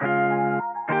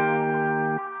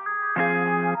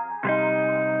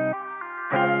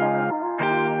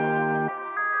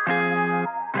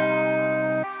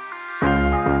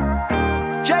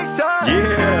Bahksang.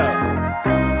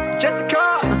 Yeah.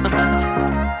 Jessica.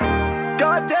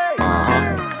 Gundy.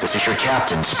 This is your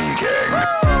captain speaking.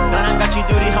 너랑 같이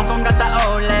둘이 홍콩 갔다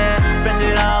올래. Spend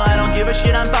it all, I don't give a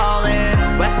shit, I'm ballin'.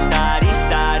 West side, east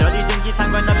side, 어디든지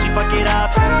상관없이 fuck it up.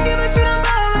 I don't give a shit, I'm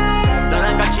ballin'.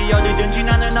 너랑 같이 어디든지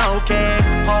나는 okay.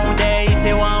 Whole day,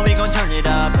 이태원, we gon' turn it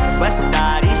up. West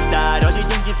side, east side,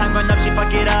 어디든지 상관없이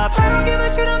fuck it up. I don't give a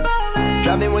shit, I'm ballin'.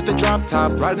 Driving with the drop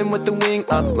top, riding with the wing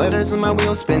up. Letters in my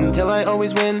wheels spin till I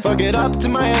always win. Fuck it up to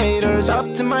my haters,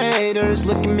 up to my haters.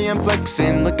 Look at me, I'm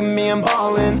flexing, look at me, I'm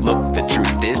ballin'. Look, the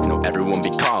truth is, no, everyone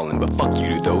be calling, but fuck you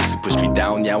to those who push me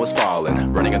down, yeah, I was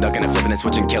falling. Running a duck and a flipping and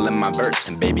switching, killing my verse.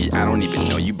 And baby, I don't even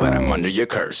know you, but I'm under your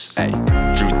curse. Hey,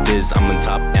 truth is, I'm on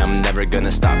top, and I'm never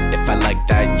gonna stop. If I like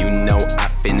that, you know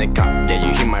I've been a cop. Yeah,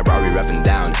 you hear my Rari revving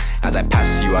down. As I pass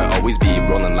you, I always be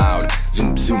rolling loud.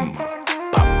 Zoom, zoom,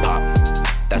 pop, pop.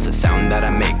 That's a sound that I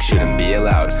make, shouldn't be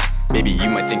allowed. Baby, you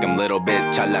might think I'm a little bit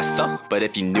잘났어, but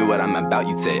if you knew what I'm about,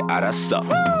 you'd say 알았어.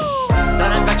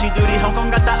 너랑 같이 둘이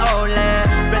홍콩 갔다 올래.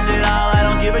 Spend it all, I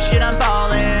don't give a shit, I'm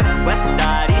ballin'. West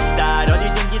side, east side,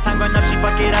 어디든지 상관없이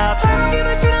fuck it up. I don't give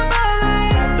a shit, I'm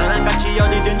ballin'. 너랑 같이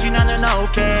어디든지 나는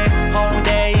okay. Whole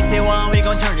day, 이태원, we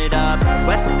gon' turn it up.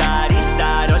 West side, east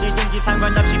side, 어디든지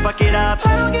상관없이 fuck it up.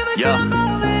 I don't give a shit, I'm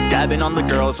ballin'. Dabbing on the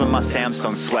girls with my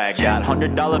Samsung swag. Got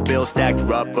 $100 bills stacked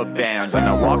rubber bands. When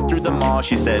I walked through the mall,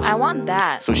 she said, I want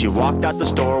that. So she walked out the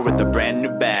store with a brand new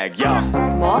bag. Yo,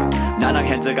 뭐? 나랑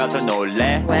핸즈 가서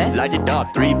놀래. 왜? Light it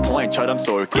up, 3-point처럼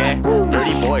쏠게.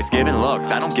 Dirty boys giving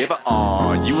looks, I don't give a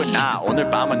You and I,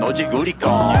 오늘 밤은 오직 우리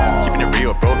건. Keeping it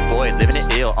real, broke boy, living it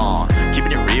ill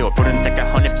Keeping it real, 푸른 색깔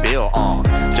 100 bill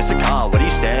Jessica, what do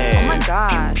you say? Oh my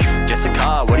god.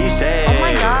 Jessica, what do you say? Oh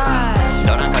my god.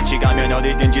 너랑 같이 가면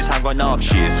어디든지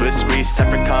상관없이 Swiss, Greece,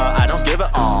 separate car, I don't give a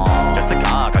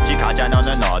Jessica, 같이 가자,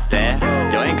 너는 어때?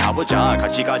 여행 가보자,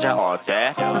 같이 가자,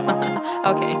 어때?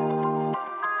 Okay.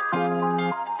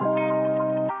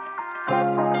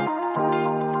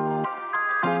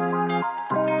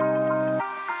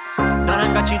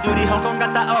 너랑 같이 둘이 홍콩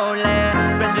갔다 올래.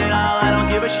 Spend it all, I don't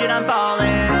give a shit, I'm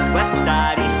ballin'. West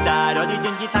side, east side,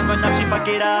 어디든지 상관없이 fuck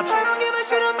it up. I don't give a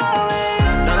shit, I'm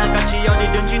ballin'. 너랑 같이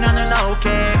어디든지 나는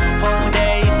okay. Whole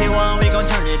day, 이태원, we gon'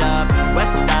 turn it up.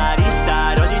 West side, east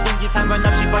side, 어디든지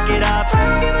상관없이 fuck it up. I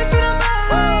don't give a shit, I'm